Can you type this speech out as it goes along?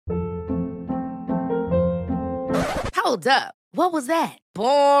Hold up. What was that?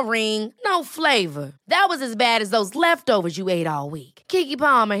 Boring. No flavor. That was as bad as those leftovers you ate all week. Keke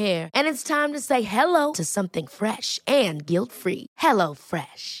Palmer here, and it's time to say hello to something fresh and guilt-free. Hello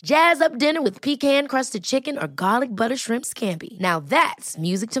Fresh. Jazz up dinner with pecan-crusted chicken or garlic butter shrimp scampi. Now that's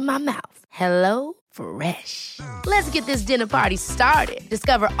music to my mouth. Hello Fresh. Let's get this dinner party started.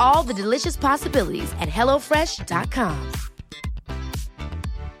 Discover all the delicious possibilities at hellofresh.com.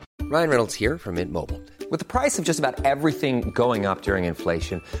 Ryan Reynolds here from Mint Mobile. With the price of just about everything going up during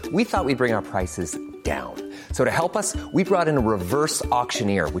inflation, we thought we'd bring our prices down. So to help us, we brought in a reverse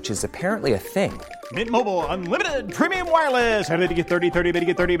auctioneer, which is apparently a thing. Mint Mobile Unlimited Premium Wireless. How to get 30, 30, bit to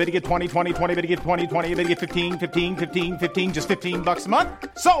get 30, bit to get 20, 20, 20, bit to get 20, 20, bit to get 15, 15, 15, 15, just $15 a month?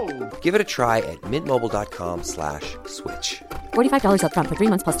 Sold! Give it a try at mintmobile.com/switch. $45 up front for 3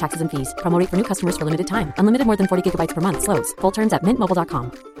 months plus taxes and fees. Promo rate for new customers for limited time. Unlimited more than 40 gigabytes per month. Slows full terms at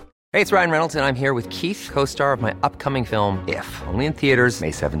mintmobile.com. Hey, it's Ryan Reynolds, and I'm here with Keith, co-star of my upcoming film, If, only in theaters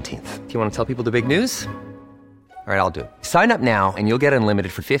May 17th. Do you want to tell people the big news? All right, I'll do it. Sign up now and you'll get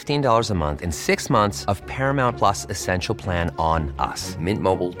unlimited for $15 a month and 6 months of Paramount Plus Essential Plan on us.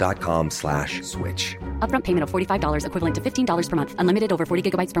 mintmobile.com/switch. Upfront payment of $45 equivalent to $15 per month. Unlimited over 40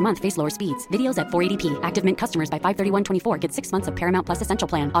 gigabytes per month. Face lower speeds. Videos at 480p. Active Mint customers by 531.24 get 6 months of Paramount Plus Essential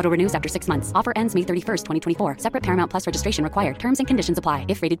Plan. Auto renews after 6 months. Offer ends May 31st, 2024. Separate Paramount Plus registration required. Terms and conditions apply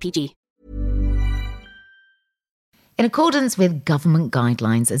if rated PG. In accordance with government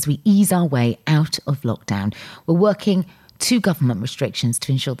guidelines, as we ease our way out of lockdown, we're working to government restrictions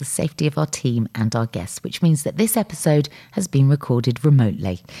to ensure the safety of our team and our guests, which means that this episode has been recorded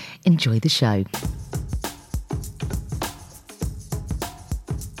remotely. Enjoy the show.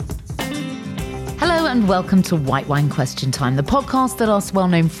 Hello and welcome to White Wine Question Time, the podcast that asks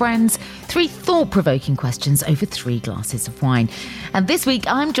well-known friends 3 thought-provoking questions over 3 glasses of wine. And this week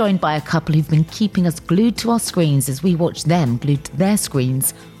I'm joined by a couple who've been keeping us glued to our screens as we watch them glued to their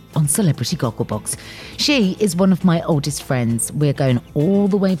screens on Celebrity Gogglebox. She is one of my oldest friends. We're going all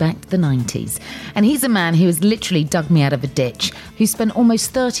the way back to the 90s. And he's a man who has literally dug me out of a ditch, who spent almost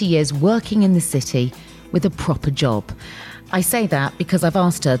 30 years working in the city with a proper job. I say that because I've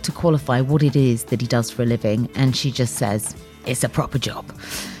asked her to qualify what it is that he does for a living, and she just says, it's a proper job.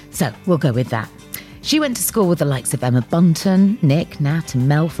 So we'll go with that. She went to school with the likes of Emma Bunton, Nick, Nat and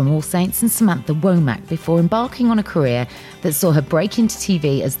Mel from All Saints and Samantha Womack before embarking on a career that saw her break into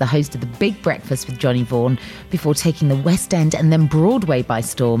TV as the host of The Big Breakfast with Johnny Vaughan before taking the West End and then Broadway by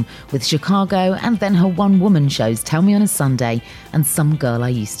storm with Chicago and then her one-woman shows Tell Me on a Sunday and Some Girl I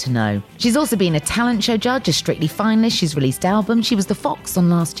Used to Know. She's also been a talent show judge, a Strictly finalist, she's released albums, she was the Fox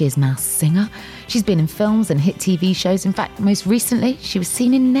on last year's Masked Singer. She's been in films and hit TV shows. In fact, most recently, she was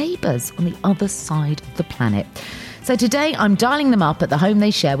seen in Neighbours on the other side of the planet. So today, I'm dialing them up at the home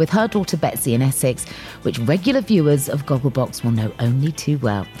they share with her daughter Betsy in Essex, which regular viewers of Gogglebox will know only too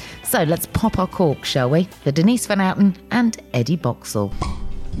well. So let's pop our cork, shall we? For Denise Van Outen and Eddie Boxall.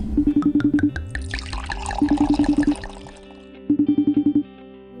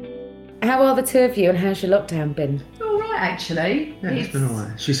 How are the two of you and how's your lockdown been? Actually, yeah, it's been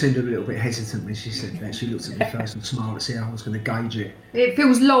alright. She seemed a little bit hesitant when she said that. She looked at me first and smiled to see how I was going to gauge it. It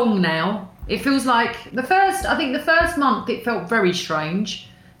feels long now. It feels like the first month it felt very strange.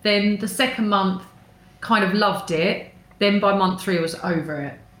 Then the second month, kind of loved it. Then by month 3, I was over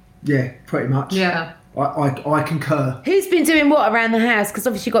it. Yeah, pretty much. Yeah. I concur. Who's been doing what around the house? Because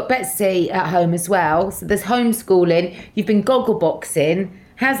obviously you've got Betsy at home as well. So there's homeschooling. You've been goggleboxing.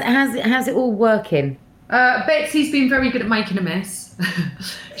 How's it all working? Betsy's been very good at making a mess.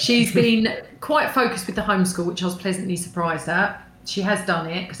 She's been quite focused with the homeschool, which I was pleasantly surprised at. She has done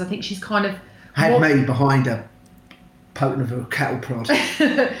it, because I think she's kind of... Had me behind her, poking of a cattle prod.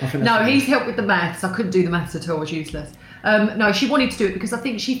 No, he's helped with the maths. I couldn't do the maths at all, I was useless. No, she wanted to do it because I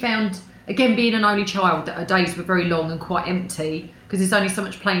think she found, again, being an only child, that her days were very long and quite empty, because there's only so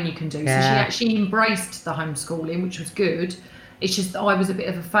much playing you can do. Yeah. So she actually embraced the homeschooling, which was good. It's just that I was a bit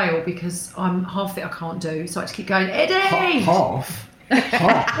of a fail because I'm half it I can't do, so I just keep going, Eddie! Half?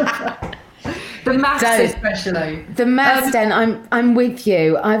 The maths especially. The maths, then, I'm with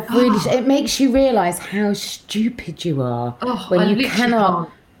you. It makes you realise how stupid you are when you cannot.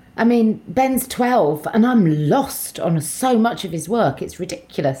 Can't. I mean, Ben's 12 and I'm lost on so much of his work. It's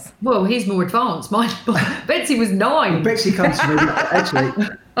ridiculous. Well, he's more advanced. Betsy was 9. Well, Betsy comes to me, actually.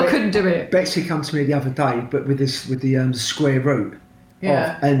 I couldn't do it. Betsy comes to me the other day, but with the square root.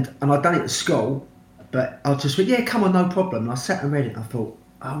 Yeah. And I'd done it at school, but I just went, yeah, come on, no problem. And I sat and read it and I thought,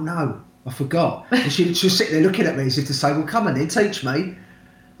 oh no, I forgot. And she was sitting there looking at me as if to say, well, come on then, teach me.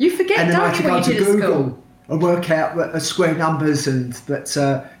 You forget, and then don't you, when you did at school? work out square numbers, but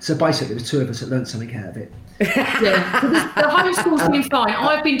so basically the two of us that learned something out of it. Yeah, so the homeschool's been fine.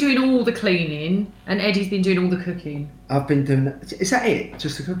 I've been doing all the cleaning, and Eddie's been doing all the cooking. I've been doing. Is that it?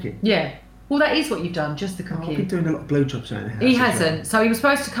 Just the cooking? Yeah. Well, that is what you've done, just the cooking. I've been doing a lot of blue jobs around the house. He hasn't. So he was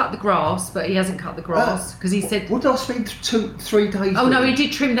supposed to cut the grass, but he hasn't cut the grass because he said. What did I spend 2-3 days? Oh no, he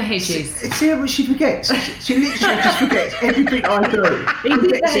did trim the hedges. See how much she forgets. She literally just forgets everything I do. He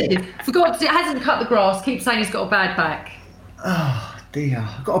did the hedges. Forgot. It hasn't cut the grass. Keeps saying he's got a bad back. Oh dear,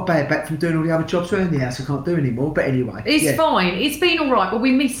 I've got a bad back from doing all the other jobs around the house. I can't do anymore. But anyway, it's fine. It's been all right, but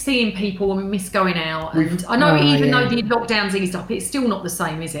we miss seeing people and we miss going out. And I know even though the lockdown's eased up, it's still not the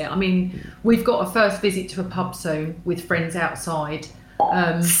same, is it? I mean, we've got a first visit to a pub soon with friends outside.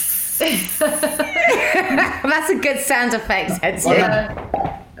 That's a good sound effect,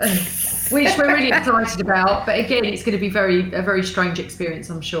 which we're really excited about. But again, it's going to be a very strange experience,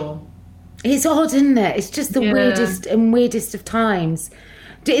 I'm sure. It's odd, isn't it? It's just the weirdest of times.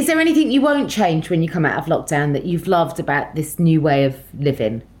 Is there anything you won't change when you come out of lockdown that you've loved about this new way of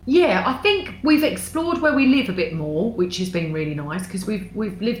living? Yeah, I think we've explored where we live a bit more, which has been really nice because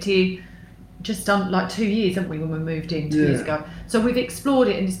we've lived here just done like 2 years, haven't we, when we moved in 2 years ago. So we've explored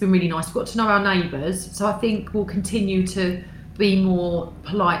it and it's been really nice. We've got to know our neighbours. So I think we'll continue to be more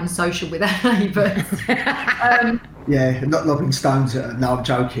polite and social with our neighbours. Yeah, not lobbing stones at her. No, I'm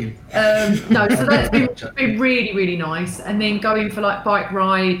joking. No, so that's been really, really nice. And then going for like bike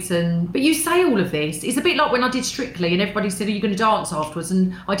rides but you say all of this. It's a bit like when I did Strictly and everybody said, are you going to dance afterwards?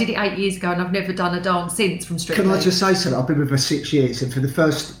 And I did it 8 years ago and I've never done a dance since from Strictly. Can I just say something? I've been with her 6 years and for the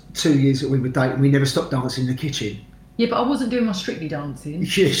first 2 years that we were dating, we never stopped dancing in the kitchen. Yeah, but I wasn't doing my Strictly dancing.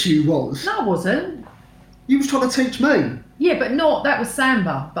 Yes, you was. No, I wasn't. You was trying to teach me. Yeah, but that was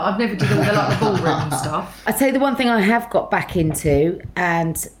samba. But I've never did all the ballroom and stuff. I'd say the one thing I have got back into,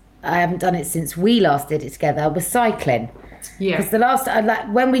 and I haven't done it since we last did it together, was cycling. Yeah. Because the last,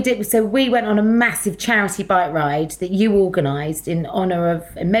 when we did, so we went on a massive charity bike ride that you organised in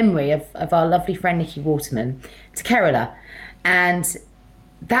memory of our lovely friend Nikki Waterman to Kerala. And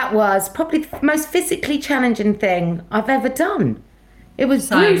that was probably the most physically challenging thing I've ever done. It was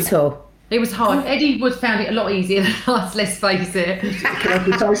brutal. It was hard. Eddie found it a lot easier than us, let's face it.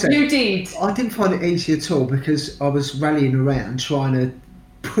 Can I tell you something? You did. I didn't find it easy at all because I was rallying around trying to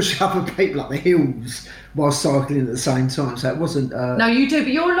push other people up the hills while cycling at the same time. So it wasn't... No, you do,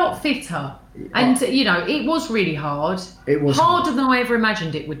 but you're a lot fitter. And, it was really hard. It was harder than I ever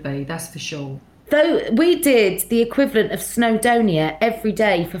imagined it would be, that's for sure. Though we did the equivalent of Snowdonia every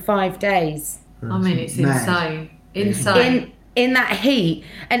day for 5 days. I mean, it's mad. Insane. In that heat.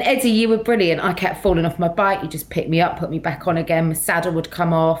 And Eddie, you were brilliant. I kept falling off my bike. You just picked me up, put me back on again. My saddle would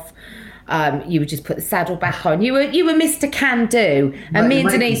come off. You would just put the saddle back on. You were Mr. Can Do. And me and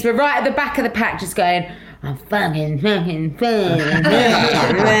Denise were right at the back of the pack just going, I'm fucking fun.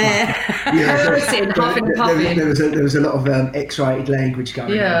 There was a lot of X-rated language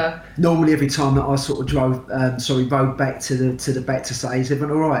going on. Normally, every time that I sort of rode back to the back to say, is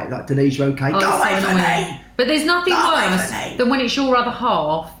everyone all right? Like, Denise, you okay? Go away from me. But there's nothing worse than when it's your other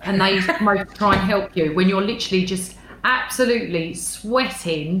half and they try and help you when you're literally just absolutely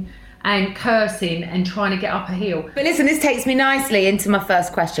sweating and cursing and trying to get up a hill. But listen, this takes me nicely into my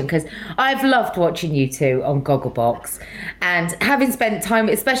first question because I've loved watching you two on Gogglebox and having spent time,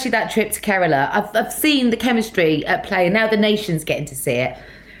 especially that trip to Kerala, I've seen the chemistry at play and now the nation's getting to see it.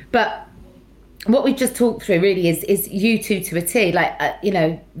 But what we've just talked through really is you two to a T, like,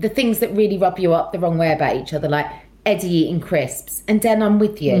 the things that really rub you up the wrong way about each other, like Eddie eating crisps and then I'm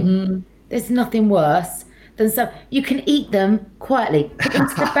with you. Mm-hmm. There's nothing worse. You can eat them quietly, put them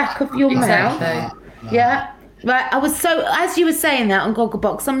to the back of your mouth. Yeah. Right. I was as you were saying that on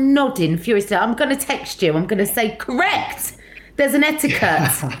Gogglebox, I'm nodding furiously. I'm going to text you. I'm going to say, correct. There's an etiquette.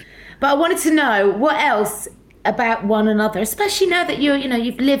 But I wanted to know what else about one another, especially now that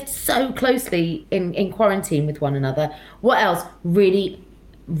you've lived so closely in quarantine with one another. What else really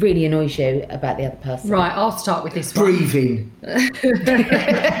annoys you about the other person? Right, I'll start with this one. Breathing.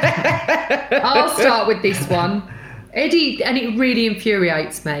 I'll start with this one. Eddie, and it really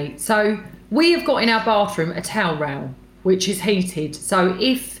infuriates me. So we have got in our bathroom a towel rail, which is heated. So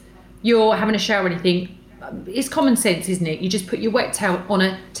if you're having a shower or anything, it's common sense, isn't it? You just put your wet towel on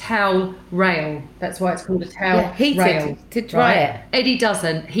a towel rail. That's why it's called a towel rail. To dry it. Eddie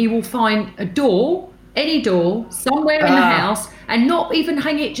doesn't. He will find a door, any door, somewhere in the house, and not even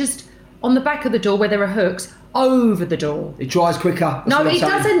hang it just on the back of the door where there are hooks, over the door. It dries quicker. No, it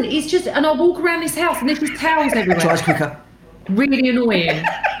doesn't. It's just, and I walk around this house and there's just towels everywhere. It dries quicker. Really annoying.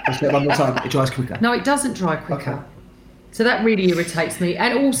 I'll say it one more time. It dries quicker. No, it doesn't dry quicker. Okay. So that really irritates me.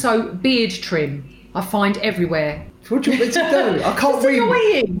 And also beard trim. I find everywhere. What do you want me to do? I can't read.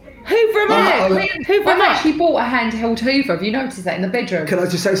 Annoying. Hoover them up. I've actually bought a handheld Hoover. Have you noticed that in the bedroom? Can I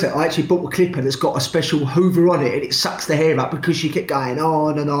just say something? I actually bought a clipper that's got a special Hoover on it, and it sucks the hair up because she kept going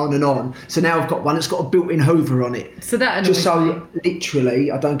on and on and on. So now I've got one that's got a built-in Hoover on it. So that annoys just so literally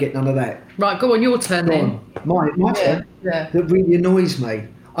I don't get none of that. Right, go on, your turn then. My turn. Yeah. That really annoys me.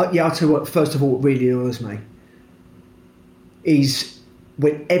 I'll tell you what. First of all, what really annoys me is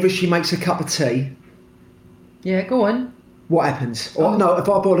whenever she makes a cup of tea. Yeah, go on. What happens? Or, no, if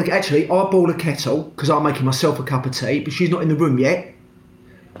I boil a kettle because I'm making myself a cup of tea, but she's not in the room yet.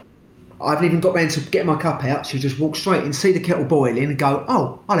 I haven't even got round to get my cup out. She just walks straight in, see the kettle boiling, and go,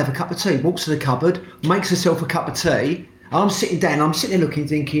 "Oh, I'll have a cup of tea." Walks to the cupboard, makes herself a cup of tea. I'm sitting there looking,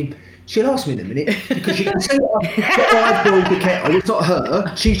 thinking, she'll ask me in a minute because you can see I've boiled the kettle. It's not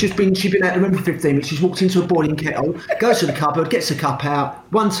her. She's been out of the room for 15 minutes. She's walked into a boiling kettle, goes to the cupboard, gets a cup out,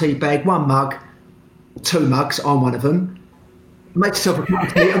 one tea bag, one mug, 2 mugs. I'm one of them. Makes herself a cup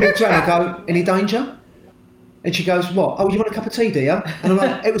of tea. I walk around and I go, "Any danger?" And she goes, "What? Oh, you want a cup of tea, do you?" And I'm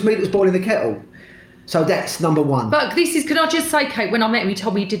like, "It was me that was boiling the kettle." So that's number one. But can I just say, Kate, when I met him, he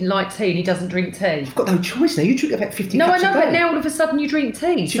told me he didn't like tea and he doesn't drink tea. You've got no choice now. You drink about 50 cups a day. No, I know, day. but now all of a sudden you drink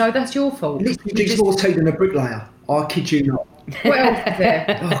tea, so that's your fault. He drinks more tea than a bricklayer. I kid you not. What else is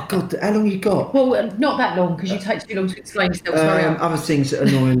there? Oh, God, how long you got? Well, not that long, because you take too long to explain yourself. Sorry. Other things that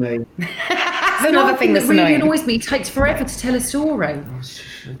annoy me. Another thing that's really annoying. Annoys me. It takes forever to tell a story.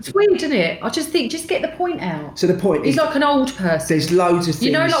 It's weird, isn't it? I just think, just get the point out. So the point He's is, like an old person. There's loads of things.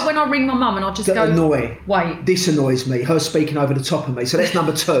 You know, like when I ring my mum and I just go, annoy. Wait. This annoys me. Her speaking over the top of me. So that's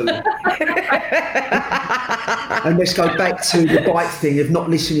number 2. And let's go back to the bike thing of not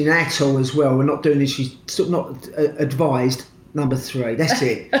listening at all as well. We're not doing this. She's sort of not advised. Number 3. That's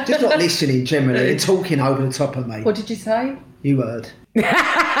it. Just not listening generally and talking over the top of me. What did you say? You heard.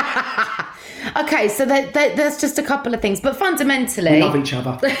 Okay, so that's just a couple of things, but fundamentally, we love each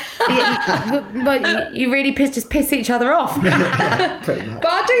other. but you really just piss each other off. Pretty much.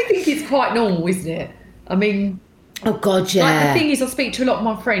 But I do think it's quite normal, isn't it? I mean, oh God, yeah. Like the thing is, I speak to a lot of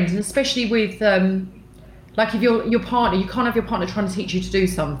my friends, and especially with like if your partner, you can't have your partner trying to teach you to do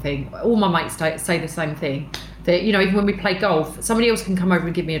something. All my mates say the same thing. That, you know, even when we play golf, somebody else can come over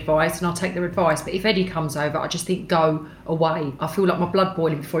and give me advice and I'll take their advice. But if Eddie comes over, I just think, go away. I feel like my blood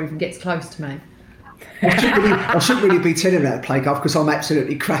boiling before he even gets close to me. I shouldn't really be telling her to play golf because I'm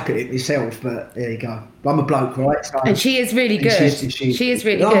absolutely crap at it myself. But there you go. I'm a bloke, right? So, and she is really good. She is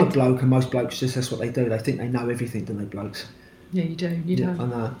really good. I'm a bloke, and most blokes that's what they do. They think they know everything, don't they, blokes? Yeah, you do. You do. I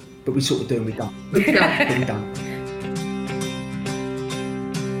know. But we sort of do and we don't. We don't.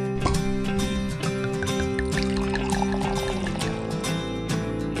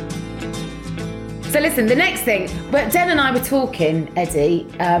 So listen, the next thing, but Den and I were talking, Eddie,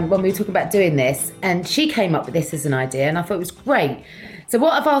 when we were talking about doing this, and she came up with this as an idea, and I thought it was great. So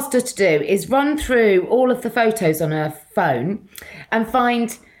what I've asked her to do is run through all of the photos on her phone and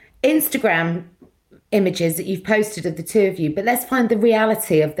find Instagram images that you've posted of the two of you, but let's find the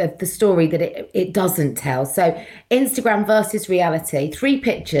reality of the story that it doesn't tell. So Instagram versus reality, 3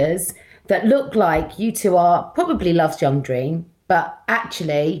 pictures that look like you two are probably love's young dream, but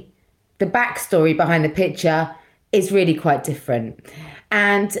actually the backstory behind the picture is really quite different.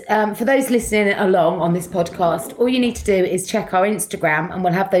 And for those listening along on this podcast, all you need to do is check our Instagram and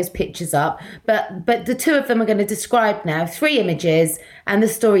we'll have those pictures up. But the two of them are going to describe now 3 images and the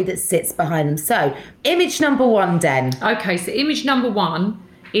story that sits behind them. So image number 1, Den. Okay, so image number 1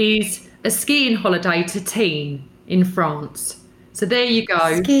 is a skiing holiday to Teen in France. So there you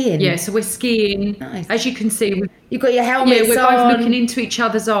go. Skiing? Yeah, so we're skiing. Nice. As you can see, you've got your helmets on. Yeah, we're both looking into each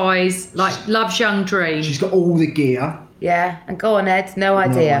other's eyes like love's young dream. She's got all the gear. Yeah, and go on, Ed. No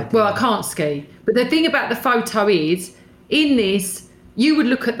idea. Well, I can't ski. But the thing about the photo is, in this, you would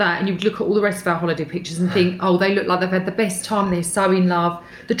look at that and you would look at all the rest of our holiday pictures and think, oh, they look like they've had the best time. They're so in love.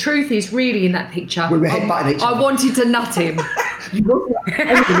 The truth is, really, in that picture, we were headbutting each other. I wanted to nut him. She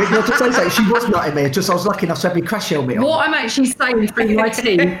was nutting me. Just I was lucky enough to have my crash helmet on. What I'm actually saying through my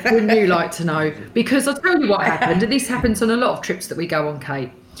teeth, wouldn't you like to know? Because I'll tell you what happened, and this happens on a lot of trips that we go on, Kate.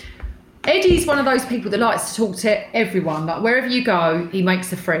 Eddie's one of those people that likes to talk to everyone. Like wherever you go, he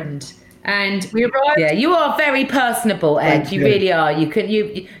makes a friend. And we arrived. Yeah, you are very personable, Ed. You really are. You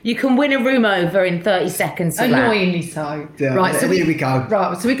can win a room over in 30 seconds. Annoyingly so. Yeah, right, so here we go.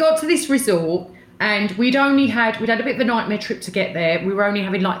 Right, so we got to this resort, and we'd had a bit of a nightmare trip to get there. We were only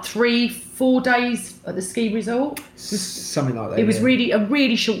having like 3-4 days at the ski resort. Something like that. It was really a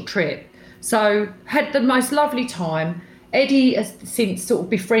really short trip. So had the most lovely time. Eddie has since sort of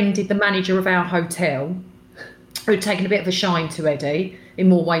befriended the manager of our hotel. who'd taken a bit of a shine to Eddie in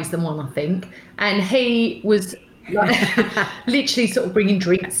more ways than one, I think. And he was literally sort of bringing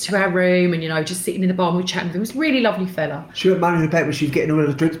drinks to our room and, just sitting in the bar and we were chatting with him. He was a really lovely fella. She wasn't moaning about when she was getting all of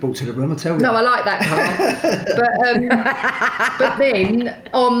the drinks brought to the room, I tell you. No, I like that part. But then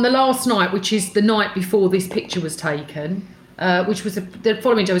on the last night, which is the night before this picture was taken, which was the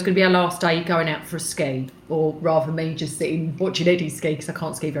following day was going to be our last day going out for a ski, or rather me just sitting watching Eddie ski because I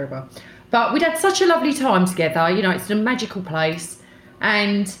can't ski very well. But we'd had such a lovely time together. It's a magical place.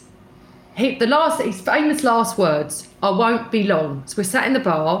 And his famous last words, "I won't be long." So we're sat in the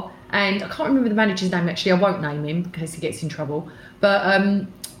bar, and I can't remember the manager's name actually. I won't name him in case he gets in trouble. But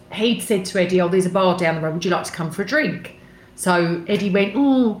he'd said to Eddie, "Oh, there's a bar down the road. Would you like to come for a drink?" So Eddie went,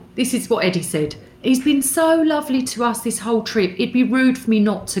 "Oh," this is what Eddie said. "He's been so lovely to us this whole trip. It'd be rude for me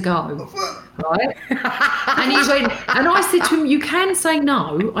not to go." Right? And he went, and I said to him, "You can say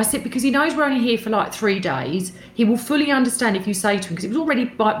no." I said, because he knows we're only here for like 3 days. He will fully understand if you say to him, because it was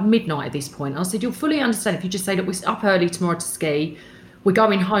already like midnight at this point. I said, "You'll fully understand if you just say that we're up early tomorrow to ski. We're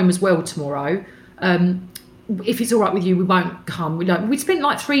going home as well tomorrow. If it's all right with you, we won't come." We spent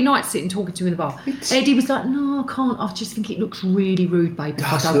like 3 nights sitting talking to him in the bar. Eddie was like, "No, I can't. I just think it looks really rude, babe.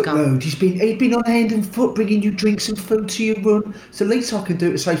 Does look rude. He'd been on hand and foot bringing you drinks and food to your room. So the least I can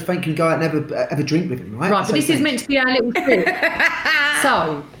do is say thank you and go out and have a drink with him, right?" Right, but this is meant to be our little trip.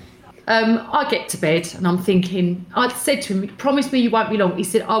 So I get to bed and I'm thinking, I said to him, "Promise me you won't be long." He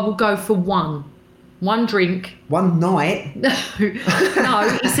said, "I will go for one drink." One night? No, he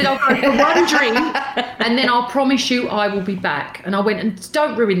said, "I'll go for one drink and then I'll promise you I will be back." And I went, "And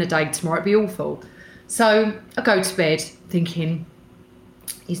don't ruin the day tomorrow, it'd be awful." So I go to bed thinking,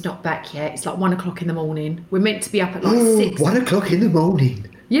 he's not back yet. It's like 1 o'clock in the morning. We're meant to be up at like 6. 1 o'clock in the morning?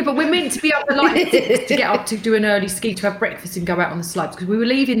 Yeah, but we're meant to be up at like 6 to get up to do an early ski, to have breakfast and go out on the slopes, because we were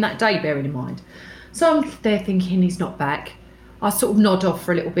leaving that day, bearing in mind. So I'm there thinking he's not back. I sort of nod off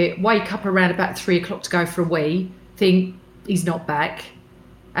for a little bit, wake up around about 3 o'clock to go for a wee, think he's not back.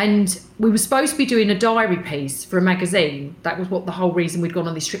 And we were supposed to be doing a diary piece for a magazine. That was what the whole reason we'd gone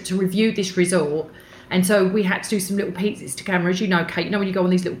on this trip, to review this resort. And so we had to do some little pieces to camera, as you know, Kate, when you go on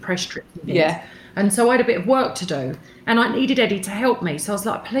these little press trips and things. Yeah. And so I had a bit of work to do. And I needed Eddie to help me. So I was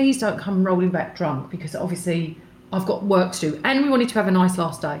like, "Please don't come rolling back drunk, because obviously I've got work to do." And we wanted to have a nice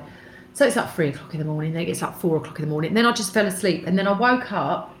last day. So it's like 3 o'clock in the morning, then it's like 4 o'clock in the morning. And then I just fell asleep. And then I woke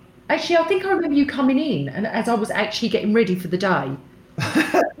up. Actually, I think I remember you coming in, and as I was actually getting ready for the day.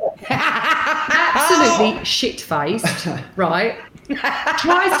 Absolutely shit-faced, right?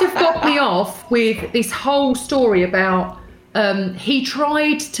 Tries to fob me off with this whole story about he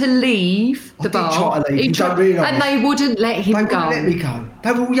tried to leave the bar. Try to leave. You don't realise. And they wouldn't let him go. They wouldn't let me go.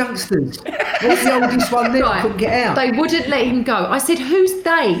 They were all youngsters. What's the oldest one there? I couldn't get out. They wouldn't let him go. I said, "Who's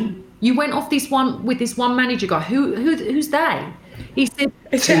they? You went off this one with this one manager guy. Who's they?" He said,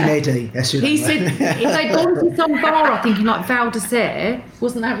 Team Eddie. That's who he said they'd gone to some bar, I think in like Val d'Isere.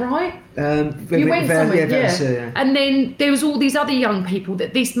 Wasn't that right? You went somewhere, yeah. And then there was all these other young people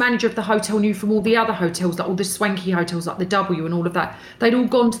that this manager of the hotel knew from all the other hotels, like all the swanky hotels, like the W and all of that. They'd all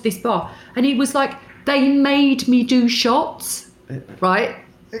gone to this bar, and he was like, "They made me do shots, right?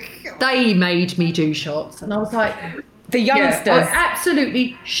 They made me do shots," and I was like. The youngsters. Yeah,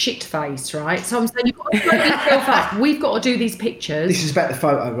 absolutely shit-faced, right? So I'm saying, you've got to throw yourself up. We've got to do these pictures. This is about the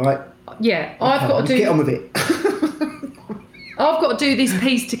photo, right? Yeah. Okay, I've got to do... Get on with it. I've got to do this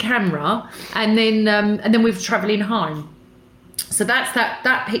piece to camera, and then we're travelling home. So that's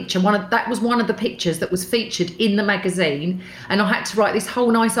that picture. That was one of the pictures that was featured in the magazine, and I had to write this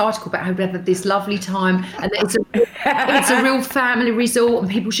whole nice article about how we had this lovely time, and it's a real family resort,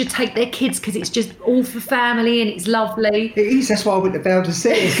 and people should take their kids because it's just all for family and it's lovely. It is. That's why I went to Val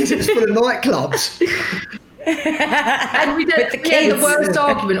d'Isere, because it was full of nightclubs. And we had the worst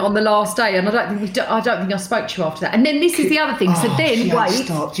argument on the last day, and I don't think I spoke to you after that. And then this is the other thing. So then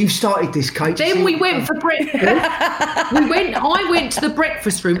you started this, Kate. Then we went for breakfast. I went to the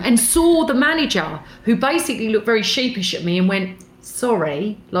breakfast room and saw the manager, who basically looked very sheepish at me and went,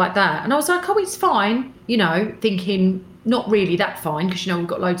 "Sorry," like that. And I was like, "Oh, it's fine," thinking not really that fine, because we've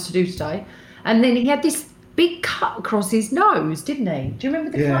got loads to do today. And then he had this big cut across his nose, didn't he? Do you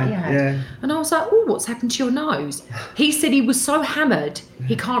remember the cut he had? Yeah. And I was like, "Oh, what's happened to your nose?" He said he was so hammered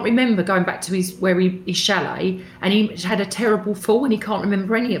he can't remember going back to his chalet, and he had a terrible fall and he can't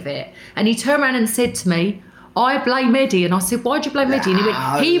remember any of it. And he turned around and said to me, "I blame Eddie." And I said, "Why'd you blame Eddie?" And he went,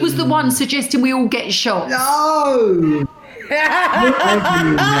 "He was the one suggesting we all get shots." No!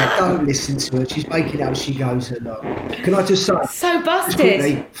 Don't listen to her. She's making out she goes along. Can I just say, so busted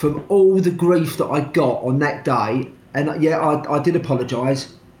quickly, from all the grief that I got on that day, and I did apologise.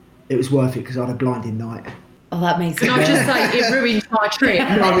 It was worth it because I had a blinding night. Oh, that makes Can I just say, it ruined my trip?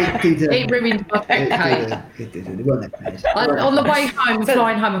 No, it didn't. It ruined my trip, Kate. It didn't. It wasn't that bad. On the way home,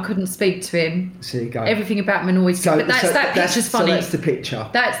 flying home, I couldn't speak to him. So you go. Everything about him annoyed me. But that picture's funny. So that's the picture.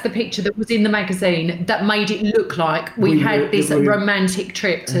 That's the picture that was in the magazine that made it look like we had this romantic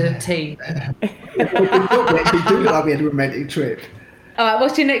trip to tea. We actually do look like we had a romantic trip. All right,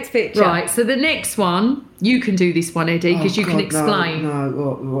 what's your next picture? Right, so the next one, you can do this one, Eddie, because you can explain. No,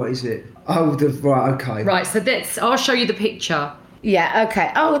 what is it? Oh, right, okay. Right, so I'll show you the picture. Yeah,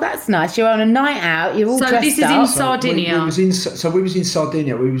 okay. Oh, that's nice. You're on a night out. You're all dressed up. So this is in Sardinia. We was in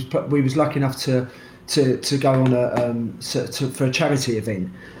Sardinia. We was lucky enough to go on for a charity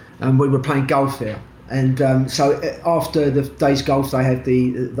event, and we were playing golf there. And so after the day's golf, they had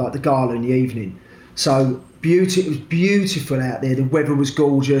the gala in the evening. So it was beautiful out there. The weather was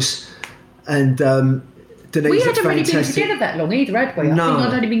gorgeous, and Denise we hadn't really been fantastic. together that long either, had we? No. I think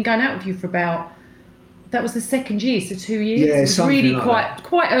I'd only been going out with you for about. That was the second year, so 2 years. Yeah, it was really like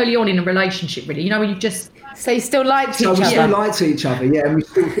quite early on in a relationship, really. You know, when you just. So you still liked each other? We still liked each other, yeah. And we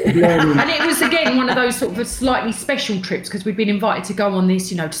still learning. And it was again one of those sort of slightly special trips because we'd been invited to go on this,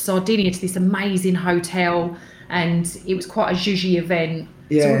 to Sardinia, to this amazing hotel, and it was quite a zhuzhy event.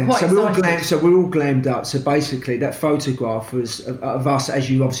 Yeah, so we're all glammed up. So basically, that photograph was of us as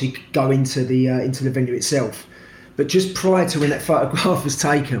you obviously go into the venue itself. But just prior to when that photograph was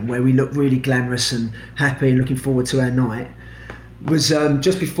taken, where we looked really glamorous and happy and looking forward to our night, was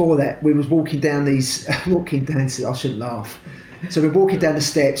just before that we was walking down. I shouldn't laugh. So we're walking down the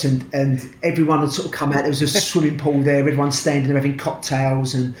steps and everyone had sort of come out. There was a swimming pool there. Everyone's standing there having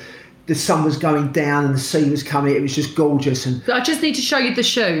cocktails and the sun was going down and the sea was coming. It was just gorgeous. And I just need to show you the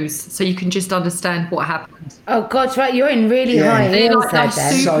shoes so you can just understand what happened. Oh God, right, you're in really high heels.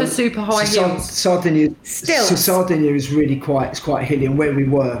 They're super high heels. Sardinia is really quite hilly, and where we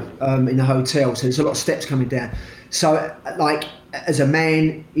were in the hotel, so there's a lot of steps coming down. So like as a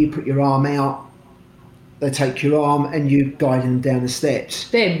man, you put your arm out. They take your arm and you guide them down the steps.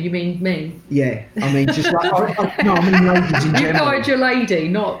 Them, you mean me? Yeah, I mean just like no, I mean ladies in general. You guide your lady,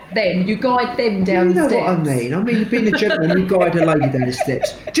 not them. You guide them down the steps. You know what I mean? I mean, being a gentleman, you guide a lady down the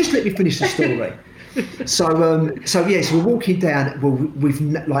steps. Just let me finish the story. So we're walking down. Well, we've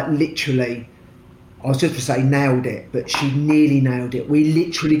like literally. I was just to say nailed it, but she nearly nailed it. We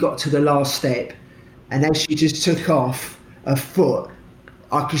literally got to the last step, and as she just took off her foot,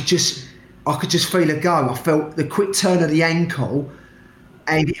 I could just feel her go. I felt the quick turn of the ankle,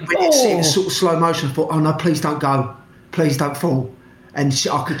 and it went in sort of slow motion. I thought, oh no, please don't go, please don't fall. And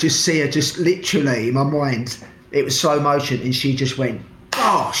I could just see her, just literally in my mind, it was slow motion, and she just went,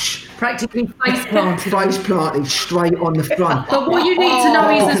 gosh. Practically face planted. Face planted straight on the front. But what you need to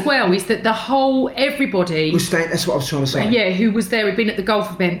know is that everybody was standing. That's what I was trying to say. Yeah, who was there, had been at the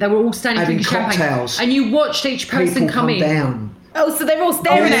golf event. They were all standing having drinking cocktails, champagne, and you watched each person come in. Down. Oh, so they're all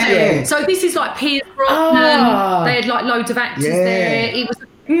staring at you. So this is like Piers Brosnan. They had like loads of actors there. It was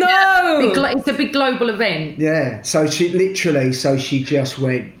it's a big global event. Yeah. So she just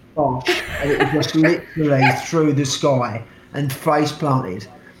went gosh, and it was just literally through the sky and face planted.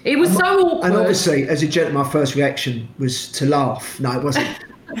 It was so awkward. And obviously, as a gentleman, my first reaction was to laugh. No, it wasn't.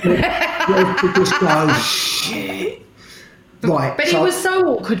 It just go shit. Right. But it was so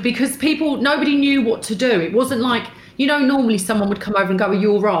awkward because nobody knew what to do. It wasn't like. Normally someone would come over and go, are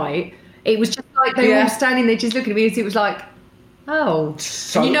you all right? It was just like they were all standing there just looking at me. It was like, oh.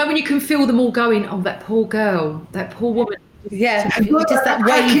 So, and when you can feel them all going, oh, that poor girl, that poor woman. Yeah, just that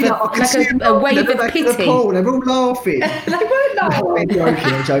wave of, a wave of pity. They're all laughing. They weren't laughing.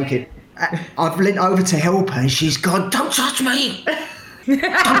 I'm joking. I've leant over to help her and she's gone, don't touch me. Don't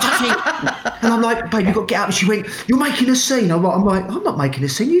touch me. And I'm like, babe, you've got to get out. And she went, you're making a scene. I'm like, I'm not making a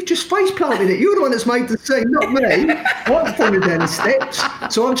scene. You've just face planted it. You're the one that's made the scene, not me. I'm falling down the steps.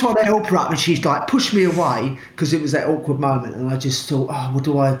 So I'm trying to help her up and she's like, push me away because it was that awkward moment. And I just thought, oh, what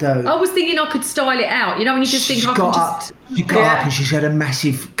do I do? I was thinking I could style it out. When you just think I can just... She got up and she's had a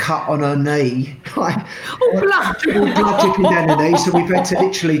massive cut on her knee. Blood dripping down her knee. So we've had to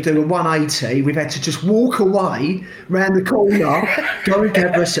literally do a 180. We've had to just walk away round the corner, go and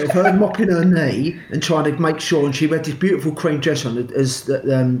gather herself, her mopping her knee and trying to make sure. And she had this beautiful cream dress on, as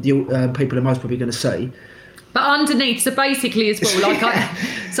the people are most probably going to see. But underneath, so basically as well,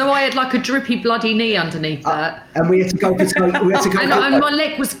 I had like a drippy bloody knee underneath that. And we had to go and my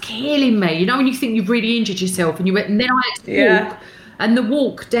leg was killing me. When you think you've really injured yourself and then I had to walk. And the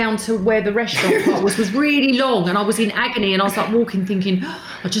walk down to where the restaurant part was really long and I was in agony and I was like walking thinking,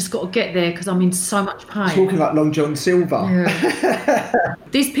 I just got to get there because I'm in so much pain. Talking like Long John Silver. Yeah.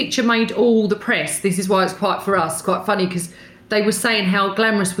 This picture made all the press. This is why it's quite funny because they were saying how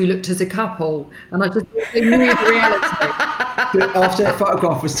glamorous we looked as a couple, and I just knew the reality. After that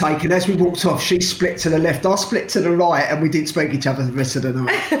photograph was taken, as we walked off, she split to the left, I split to the right, and we didn't speak each other the rest of the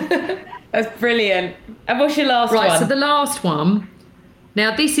night. That's brilliant. And what's your last one? Right, so the last one.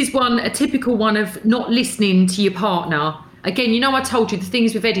 Now, this is a typical one of not listening to your partner. Again, I told you the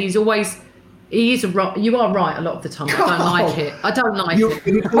things with Eddie is always, you are right a lot of the time. I don't like it. I don't like it.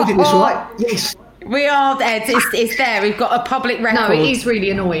 You're recording this, right? Yes. We are, Ed. It's there. We've got a public record. No, it is really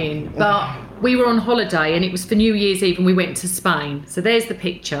annoying. But we were on holiday and it was for New Year's Eve and we went to Spain. So there's the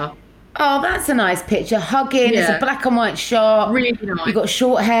picture. Oh, that's a nice picture. Hugging. Yeah. It's a black and white shot. Really nice. You got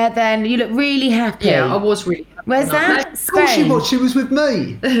short hair then. You look really happy. Yeah, I was really happy. Where's that? Of course she was. She was with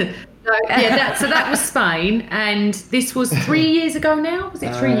me. No, so that was Spain, and this was 3 years ago now. Was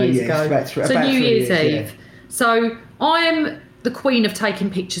it 3 years ago? About New Year's Eve. Yeah. So I am the queen of taking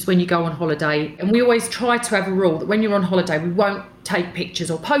pictures when you go on holiday, and we always try to have a rule that when you're on holiday, we won't take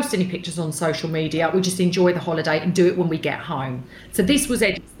pictures or post any pictures on social media. We just enjoy the holiday and do it when we get home. So this was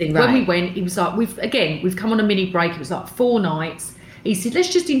Eddie's thing. Right. When we went, he was like, we've come on a mini break. It was like 4 nights. He said,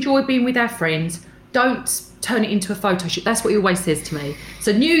 let's just enjoy being with our friends. Don't turn it into a photo shoot. That's what he always says to me.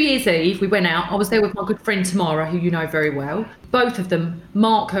 So New Year's Eve, we went out. I was there with my good friend Tamara, who you know very well. Both of them,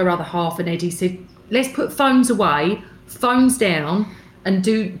 Mark, her other half, and Eddie said, let's put phones away, phones down, and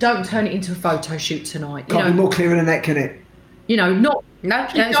don't turn it into a photo shoot tonight. Can't be more clearer than that, can it? Not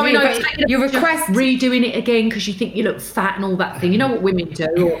going over, you request redoing it again because you think you look fat and all that thing. You know what women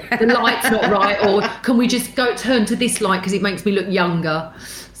do, or the light's not right, or can we just turn to this light because it makes me look younger.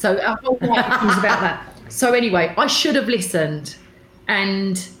 So a whole lot of things about that. So anyway, I should have listened,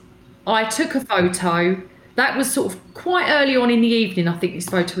 and I took a photo. That was sort of quite early on in the evening, I think this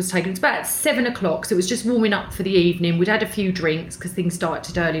photo was taken. It's about 7 o'clock, so it was just warming up for the evening. We'd had a few drinks because things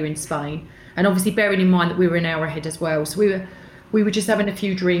started earlier in Spain, and obviously bearing in mind that we were an hour ahead as well. So we were just having a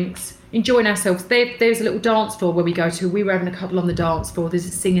few drinks, enjoying ourselves. There's a little dance floor where we go to. We were having a couple on the dance floor. There's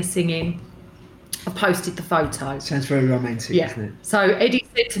a singer singing. I posted the photo. Sounds very romantic, doesn't it? So Eddie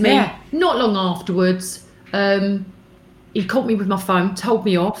said to me, not long afterwards, he caught me with my phone, told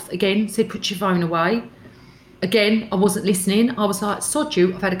me off again, said, put your phone away. Again, I wasn't listening. I was like, sod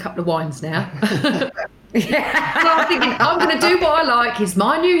you, I've had a couple of wines now. So I'm thinking, I'm going to do what I like. It's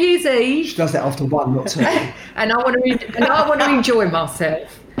my New Year's Eve. She does that after 1, not 2. and I want to enjoy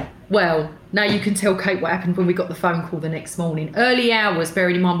myself. Well, now you can tell Kate what happened when we got the phone call the next morning. Early hours,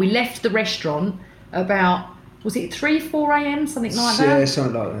 bearing in mind, we left the restaurant about, was it 3-4 a.m, something like that? Yeah,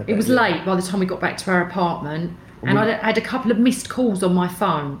 something like that. It was late by the time we got back to our apartment, and I had a couple of missed calls on my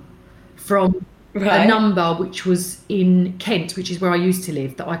phone from a number which was in Kent, which is where I used to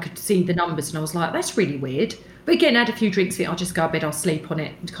live, that I could see the numbers, and I was like, that's really weird. But again, I had a few drinks, I'll just go to bed, I'll sleep on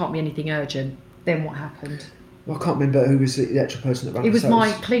it, it can't be anything urgent. Then what happened? Well, I can't remember who was the actual person that ran it. Was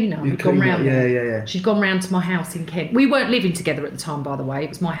my cleaner who'd gone round. Yeah. She'd gone round to my house in Kent. We weren't living together at the time, by the way. It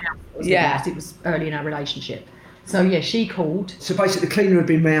was my house. It was early in our relationship. So yeah, she called. So basically, the cleaner had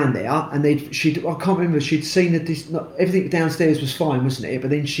been round there, and I can't remember. She'd seen that everything downstairs was fine, wasn't it? But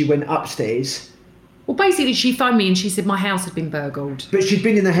then she went upstairs. Well, basically, she phoned me and she said my house had been burgled. But she'd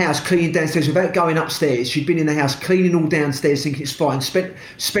been in the house cleaning downstairs without going upstairs. She'd been in the house cleaning all downstairs, thinking it's fine. Spent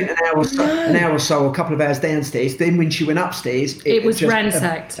an hour or so, a couple of hours downstairs. Then when she went upstairs, it was just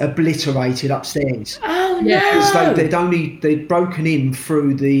ransacked, obliterated upstairs. Oh no! Yeah. So they'd broken in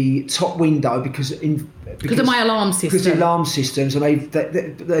through the top window because of my alarm system. Because the alarm systems, and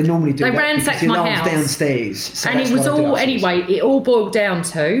they normally do. They ransacked my house downstairs, so and it was all anyway. It all boiled down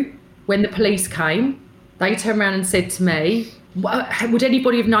to when the police came. They turned around and said to me, "Would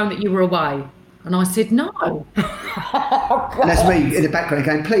anybody have known that you were away?" And I said, "No." And that's me in the background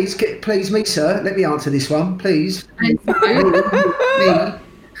going, "Please, me, sir. Let me answer this one, please." And me.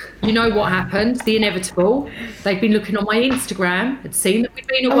 You know what happened? The inevitable. They'd been looking on my Instagram, had seen that we'd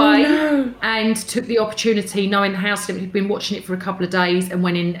been away, and took the opportunity, knowing the house had been watching it for a couple of days, and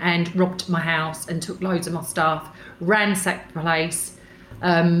went in and robbed my house and took loads of my stuff, ransacked the place.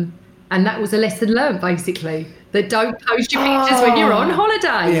 And that was a lesson learned, basically, that don't post your pictures when you're on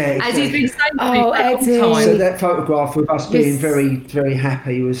holiday, as he's been saying for a long time. So that photograph of us being very, very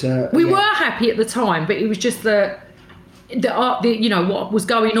happy was... we were happy at the time, but it was just what was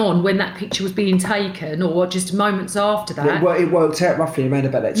going on when that picture was being taken, or just moments after that. It worked out roughly around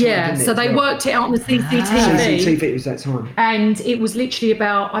about that time, didn't it? So they worked it out on the CCTV. CCTV, it was that time. And it was literally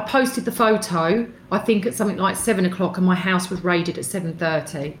about, I posted the photo I think at something like 7 o'clock, and my house was raided at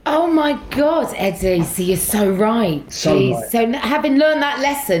 7:30. Oh my God, Eddie! So you're so right. Jeez. So having learned that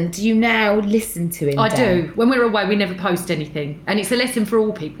lesson, do you now listen to him? I do. When we're away, we never post anything, and it's a lesson for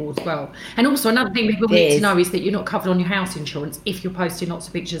all people as well. And also another thing people need to know is that you're not covered on your house insurance if you're posting lots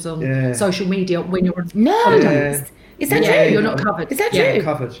of pictures on social media when you're on holidays. Is that true? You're not covered. Is that true? Yeah,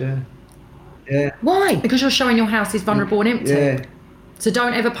 covered. Yeah. Why? Because you're showing your house is vulnerable and empty. Yeah. So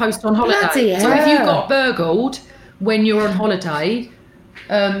don't ever post on holiday. Bloody hell. So if you got burgled when you're on holiday,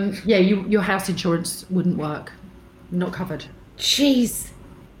 your house insurance wouldn't work. Not covered. Jeez,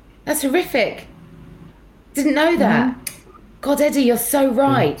 that's horrific. Didn't know that. God, Eddie, you're so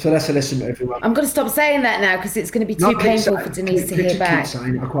right. So that's a lesson to everyone. I'm going to stop saying that now because it's going to be too painful for Denise to hear back.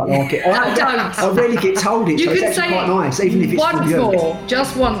 Saying it. I quite like it. I don't. I really get told it, so it's actually quite nice, even if it's once more,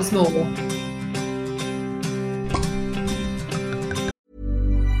 just once more.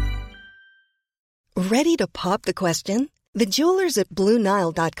 Ready to pop the question? The jewelers at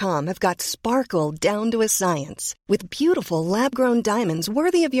BlueNile.com have got sparkle down to a science with beautiful lab-grown diamonds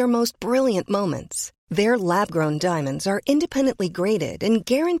worthy of your most brilliant moments. Their lab-grown diamonds are independently graded and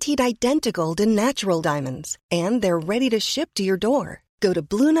guaranteed identical to natural diamonds, and they're ready to ship to your door. Go to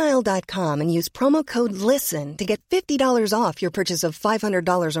BlueNile.com and use promo code LISTEN to get $50 off your purchase of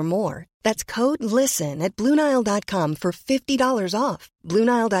 $500 or more. That's code LISTEN at BlueNile.com for $50 off.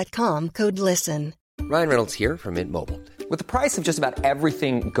 BlueNile.com, code LISTEN. Ryan Reynolds here from Mint Mobile. With the price of just about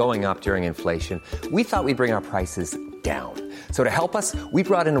everything going up during inflation, we thought we'd bring our prices down. So to help us, we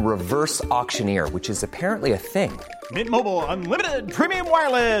brought in a reverse auctioneer, which is apparently a thing. Mint Mobile Unlimited Premium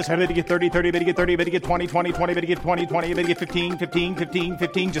Wireless. How to get 30, 30, bit to get 30, bit to get 20, 20, 20, bit to get 20, 20, bit to get 15, 15, 15,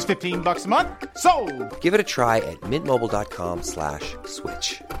 15, just $15 a month? Sold! Give it a try at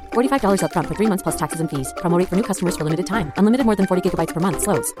mintmobile.com/switch. $45 up front for 3 months plus taxes and fees. Promo rate for new customers for limited time. Unlimited more than 40 gigabytes per month.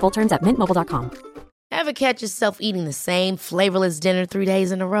 Slows full terms at mintmobile.com. Ever catch yourself eating the same flavorless dinner 3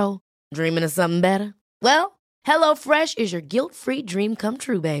 days in a row? Dreaming of something better? Well, HelloFresh is your guilt-free dream come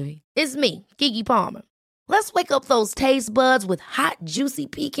true, baby. It's me, Keke Palmer. Let's wake up those taste buds with hot, juicy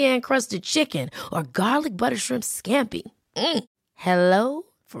pecan-crusted chicken or garlic butter shrimp scampi.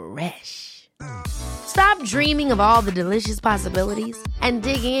 HelloFresh. Stop dreaming of all the delicious possibilities and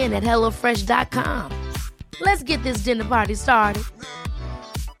dig in at HelloFresh.com. Let's get this dinner party started.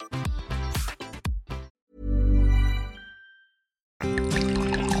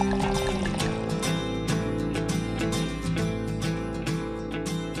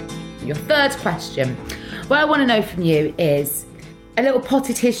 Your third question. What I want to know from you is a little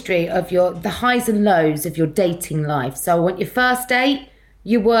potted history of the highs and lows of your dating life. So I want your first date,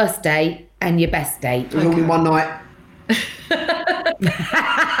 your worst date, and your best date. It was all in one night. It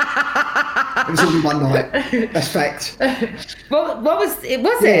was all in one night. That's fact. What was it?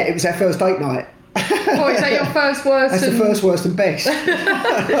 Was Yeah, it? it was our first date night. What, is that your first, worst? That's the first, worst and best.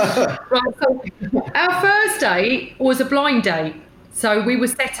 Right, so our first date was a blind date. So we were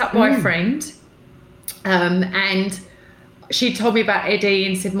set up by a friend, and she told me about Eddie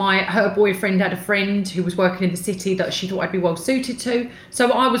and said her boyfriend had a friend who was working in the city that she thought I'd be well suited to. So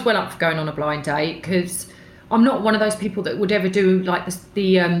I was well up for going on a blind date because I'm not one of those people that would ever do like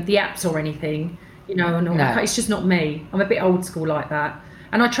the apps or anything, you know. And no. It's just not me. I'm a bit old school like that.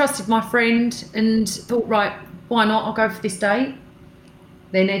 And I trusted my friend and thought, right, why not? I'll go for this date.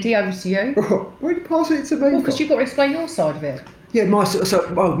 Then Eddie, over to you. Why are you passing it to me? Well, because you've got to explain your side of it. Yeah, my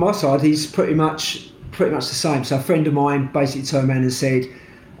side, he's pretty much the same. So a friend of mine basically turned around and said,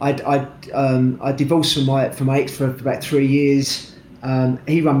 I divorced from my ex for about 3 years.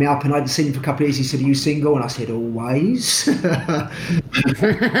 He rang me up and I hadn't seen him for a couple of years. He said, "Are you single?" And I said, "Always." Not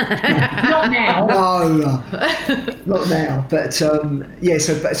now. No, not now. But so he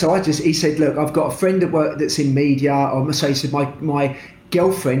said, "Look, I've got a friend that's in media." Or so he said, my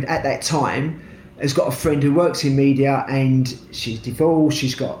girlfriend at that time has got a friend who works in media and she's divorced,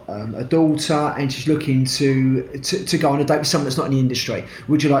 she's got a daughter and she's looking to go on a date with someone that's not in the industry.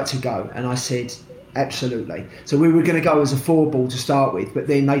 Would you like to go? And I said, absolutely. So we were going to go as a four-ball to start with, but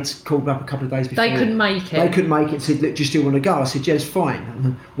then they called me up a couple of days before. They couldn't make it. They couldn't make it and said, "Look, do you still want to go?" I said, "Yes,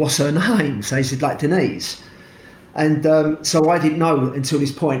 fine." "What's her name?" So they said, "Like Denise." And so I didn't know until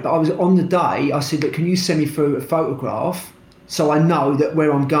this point, but I was on the day, I said, "Look, can you send me through a photograph so I know that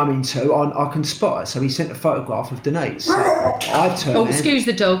where I'm going to, I can spot her?" So he sent a photograph of Denise. So I turned around. Excuse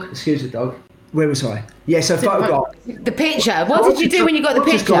the dog. Excuse the dog. Where was I? Yeah, so photograph. The picture. What did you do when you got the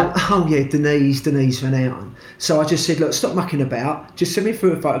picture? Oh yeah, Denise Van Outen. So I just said, "Look, stop mucking about. Just send me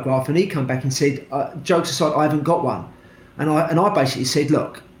through a photograph." And he come back and said, "Jokes aside, I haven't got one." And I basically said,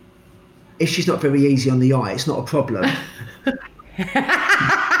 "Look, if she's not very easy on the eye, it's not a problem."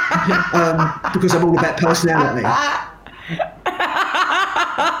 because I'm all about personality.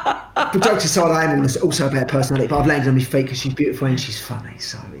 But jokes aside, I am also about personality, but I've landed on my feet because she's beautiful and she's funny.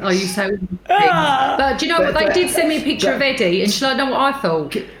 So you so but do you know what? They did send me a picture of Eddie, and shall I know what I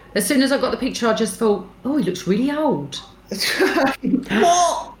thought? As soon as I got the picture, I just thought, oh, he looks really old.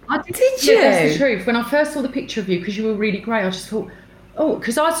 What? Did you? Yeah, that's the truth. When I first saw the picture of you, because you were really grey, I just thought, oh,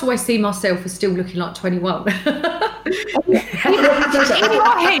 because I always see myself as still looking like 21. In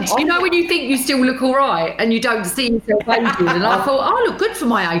my head, you know when you think you still look all right and you don't see yourself aging, and I thought, I look good for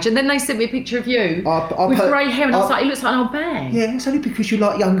my age, and then they sent me a picture of you with grey hair, and I was like, it looks like an old man. Yeah, it's only because you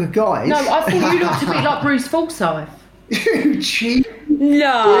like younger guys. No, I thought you looked a bit like Bruce Forsyth. You cheat.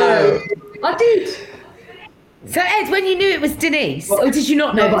 No. I did. So Ed, when you knew it was Denise, or did you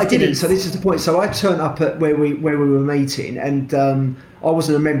not know it was I didn't. Denise? So this is the point. So I turned up at where we were meeting, and I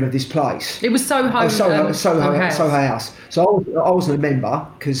wasn't a member of this place. It was Soho House. So I wasn't a member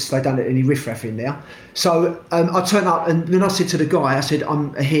because they don't let any riffraff in there. So I turned up, and then I said to the guy, I said,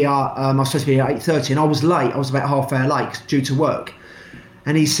 I'm here. I'm supposed to be here at 8:30, and I was late. I was about half hour late due to work.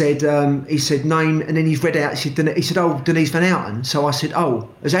 And he said name, and then he's read out. He said, oh, Denise Van Outen. So I said, oh,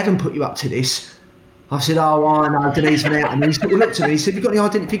 has Adam put you up to this? I said, oh, I know, Denise Van Outen. And he sort of looked at me. He said, have you got any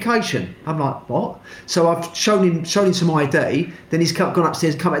identification? I'm like, what? So I've shown him some ID. Then he's gone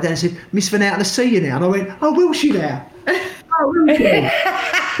upstairs, come back down, and said, Miss Van Outen, I see you now. And I went, oh, will she now? Oh, will she?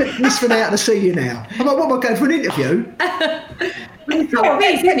 Miss Van Outen, I see you now. I'm like, what am I going for an interview? It's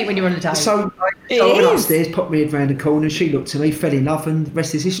isn't it, when you're on a date? So I went upstairs, popped my head round the corner, she looked at me, fell in love, and the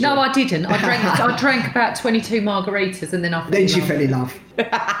rest is history. No, I didn't. I drank about 22 margaritas, and then I Then she fell in love.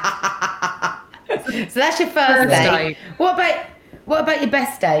 So that's your first date. What about your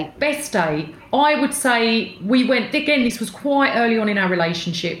best date? Best date, I would say we went, again, this was quite early on in our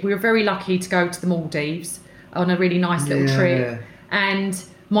relationship. We were very lucky to go to the Maldives on a really nice little trip. And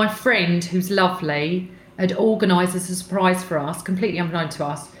my friend, who's lovely, had organised as a surprise for us, completely unknown to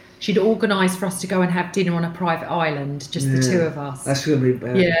us. She'd organised for us to go and have dinner on a private island, just the two of us. That's going to be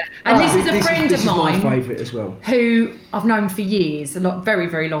bad. Yeah. And this is a friend of mine. This is my favourite as well. Who I've known for years, very,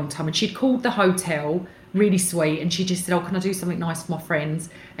 very long time. And she'd called the hotel, really sweet, and she just said, oh, can I do something nice for my friends?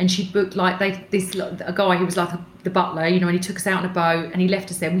 And she'd booked a guy who was like the butler, and he took us out on a boat, and he left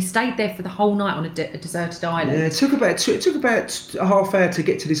us there. And we stayed there for the whole night on a deserted island. Yeah, it took about a half hour to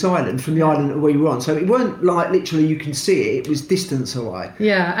get to this island from the island that we were on. So it weren't like literally you can see it. It was distance away.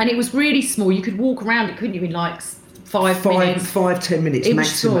 Yeah, and it was really small. You could walk around it, couldn't you, in like 5 minutes? 5-10 minutes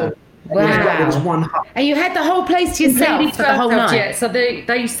maximum. Wow. There was one hut. And you had the whole place to yourself for the whole night? Yeah, so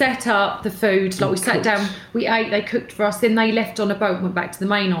they set up the food, like we sat down, we ate, they cooked for us, then they left on a boat and went back to the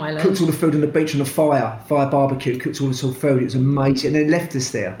main island. Cooked all the food on the beach on a fire barbecue, cooked all the food, it was amazing, and then left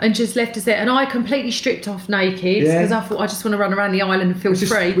us there. And just left us there, and I completely stripped off naked, because I thought I just want to run around the island and feel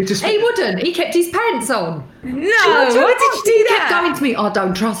free. He wouldn't, he kept his pants on. No, why did you do He that? kept going to me, I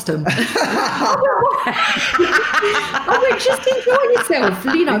don't trust him. I went, just enjoy yourself,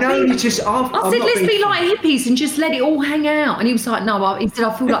 I said, let's be like hippies and just let it all hang out. And he was like, no. He said,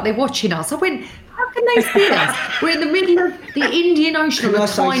 I feel like they're watching us. I went, how can they see us? We're in the middle of the Indian Ocean on a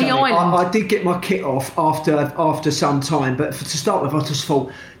tiny island. I did get my kit off after some time, but to start with, I just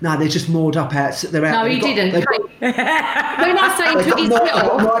thought, no, they're just moored up out. They're out. No, he didn't. When I say he took his kit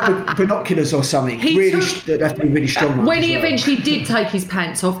off, binoculars or something. They'd have to be really strong. When he eventually did take his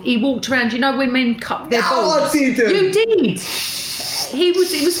pants off, he walked around. You know when men cut their balls? I didn't. You did. He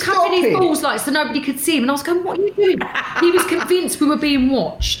was covering his balls so nobody could see him, and I was going, what are you doing? He was convinced we were being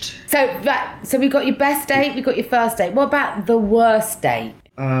watched. So we got your best date, we got your first date. What about the worst date?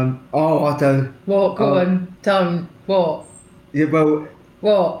 I don't. What? Go on. Don't. What? Yeah, well.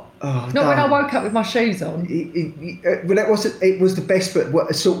 What? Oh, Not when I woke up with my shoes on. Well, that wasn't. It was the best, but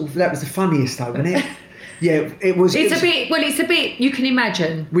that was the funniest though, wasn't it? Yeah, it was. It's a bit. You can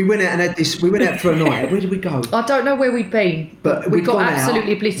imagine. We went out and had this. We went out for a night. Where did we go? I don't know where we'd been, but we got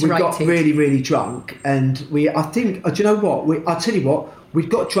absolutely obliterated. We got really, really drunk, and I think. Do you know what? I'll tell you what. We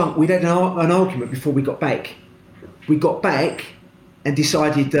got drunk. We'd had an argument before we got back. We got back and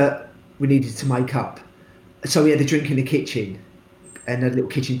decided that we needed to make up. So we had a drink in the kitchen and a little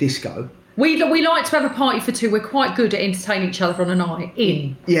kitchen disco. We like to have a party for two. We're quite good at entertaining each other on a night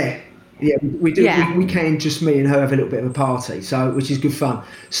in. Yeah. Yeah, we do. Yeah. We can, just me and her, have a little bit of a party, which is good fun.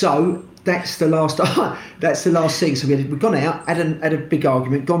 So that's the last. That's the last thing. So we've gone out, had a big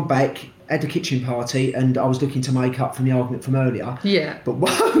argument, gone back, had a kitchen party, and I was looking to make up from the argument from earlier. Yeah, but we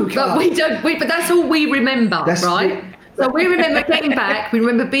don't. But that's all we remember, right? So we remember getting back. We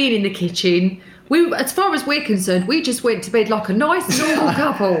remember being in the kitchen. As far as we're concerned, we just went to bed like a nice normal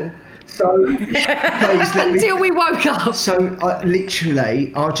couple. So, until we woke up. So, I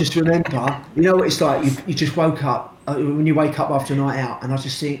just remember, you know what it's like? You just woke up, when you wake up after a night out, and I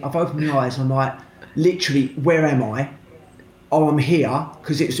just think, I've opened my eyes, and I'm like, literally, where am I? Oh, I'm here,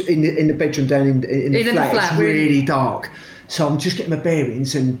 because it's in the bedroom down in the flat. It's really dark. So I'm just getting my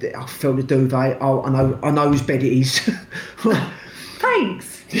bearings, and I feel the duvet. Oh, I know whose bed it is.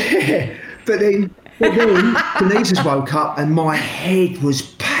 Thanks. Yeah, but then Denise has woke up, and my head was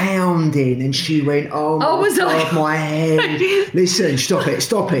pounding, and she went, "Oh my God, my head!" Listen, stop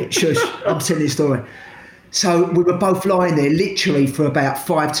it, shush! I'm telling the story. So we were both lying there, literally for about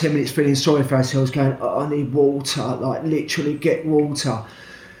 5-10 minutes, feeling sorry for ourselves, going, "Oh, I need water, like literally get water."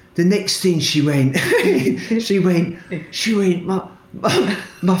 The next thing she went, my feet. She went,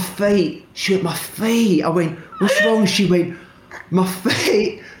 my feet. I went, what's wrong? She went, my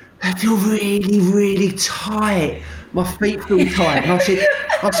feet, they feel really, really tight. My feet feel tight. And I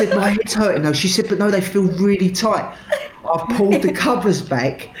said, my head's hurting though. She said, but no, they feel really tight. I pulled the covers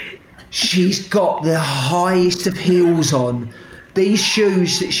back. She's got the highest of heels on. These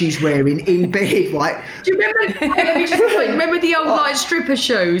shoes that she's wearing in bed, right? Do you remember the old like stripper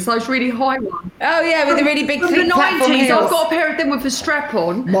shoes, those really high ones? Oh yeah, with the really big from the 90s. I've got a pair of them with a strap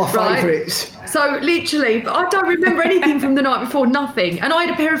on. My favourites. So literally, I don't remember anything from the night before, nothing. And I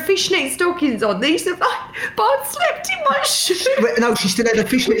had a pair of fishnet stockings on. These are like, but I'd slept in my shoes. No, she still had the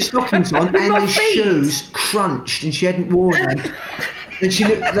fishnet stockings on, and the shoes crunched, and she hadn't worn them. And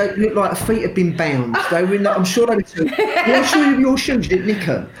they looked like her feet had been bound. They were I'm sure they were. I'm sure your shoes didn't nick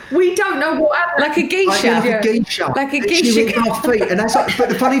them. We don't know what happened. Like a geisha. Like a geisha. She went my feet, and that's like, but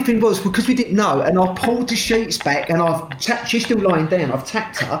the funny thing was, because we didn't know, and I pulled the sheets back, and she's still lying down. I've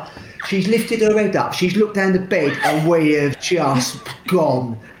tapped her. She's lifted her head up. She's looked down the bed, and we have just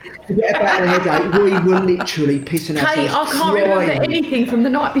gone. Forget about the headache. We were literally pissing ourselves. Kate, I can't remember anything from the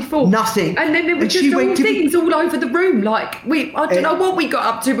night before. Nothing. And then there were just all things all over the room. Like, I don't know what we got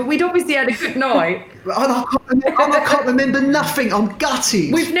up to, but we'd obviously had a good night. I can't remember nothing. I'm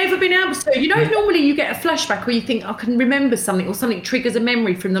gutted. We've never been able to. You know, normally you get a flashback or you think, I can remember something, or something triggers a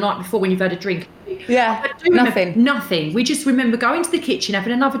memory from the night before when you've had a drink. Yeah, nothing. We just remember going to the kitchen,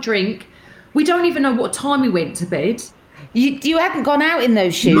 having another drink. We don't even know what time we went to bed. You hadn't gone out in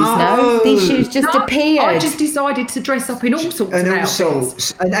those shoes, no? These shoes just appeared. I just decided to dress up in all sorts of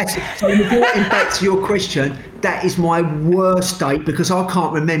outfits. And so reporting back to your question, that is my worst date, because I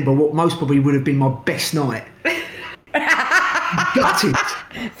can't remember what most probably would have been my best night. Gutted.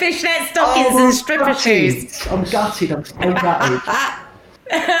 Fishnet stockings and stripper shoes. I'm gutted. I'm so gutted.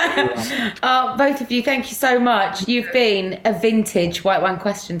 Both of you, thank you so much. You've been a vintage White Wine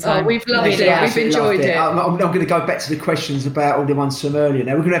Question Time. Oh, we've loved it. We've enjoyed it. I'm going to go back to the questions about all the ones from earlier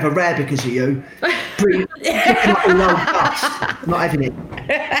now. We're going to have a row because of you. Not having it.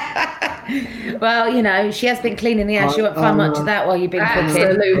 Well, you know, she has been cleaning the house. You won't find much of that while you've been cooking.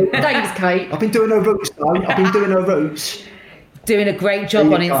 Absolutely. Thanks, Kate. I've been doing her roots, though. I've been doing her roots. Doing a great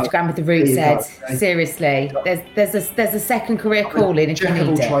job on Instagram with the roots, Ed. Seriously, there's a second career calling if you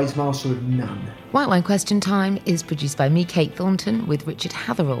need it. Trades, master of none. White Wine Question Time is produced by me, Kate Thornton, with Richard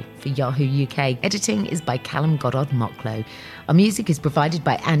Hatherall for Yahoo UK. Editing is by Callum Goddard Mocklow. Our music is provided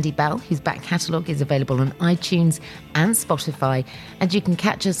by Andy Bell, whose back catalogue is available on iTunes and Spotify. And you can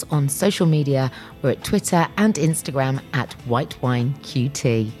catch us on social media. We're at Twitter and Instagram at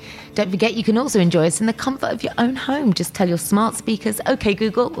WhiteWineQT. Don't forget, you can also enjoy us in the comfort of your own home. Just tell your smart speakers, OK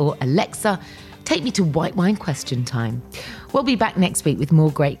Google or Alexa, take me to White Wine Question Time. We'll be back next week with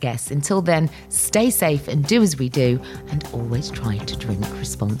more great guests. Until then, stay safe and do as we do, and always try to drink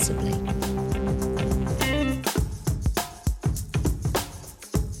responsibly.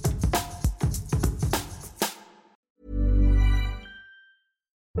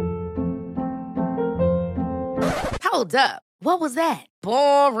 Hold up. What was that?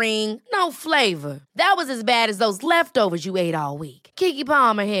 Boring. No flavor. That was as bad as those leftovers you ate all week. Keke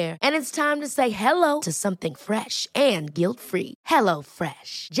Palmer here, and it's time to say hello to something fresh and guilt-free. Hello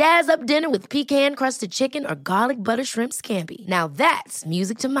Fresh. Jazz up dinner with pecan-crusted chicken or garlic butter shrimp scampi. Now that's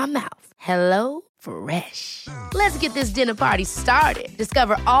music to my mouth. Hello Fresh. Let's get this dinner party started.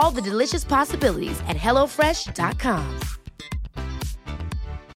 Discover all the delicious possibilities at HelloFresh.com.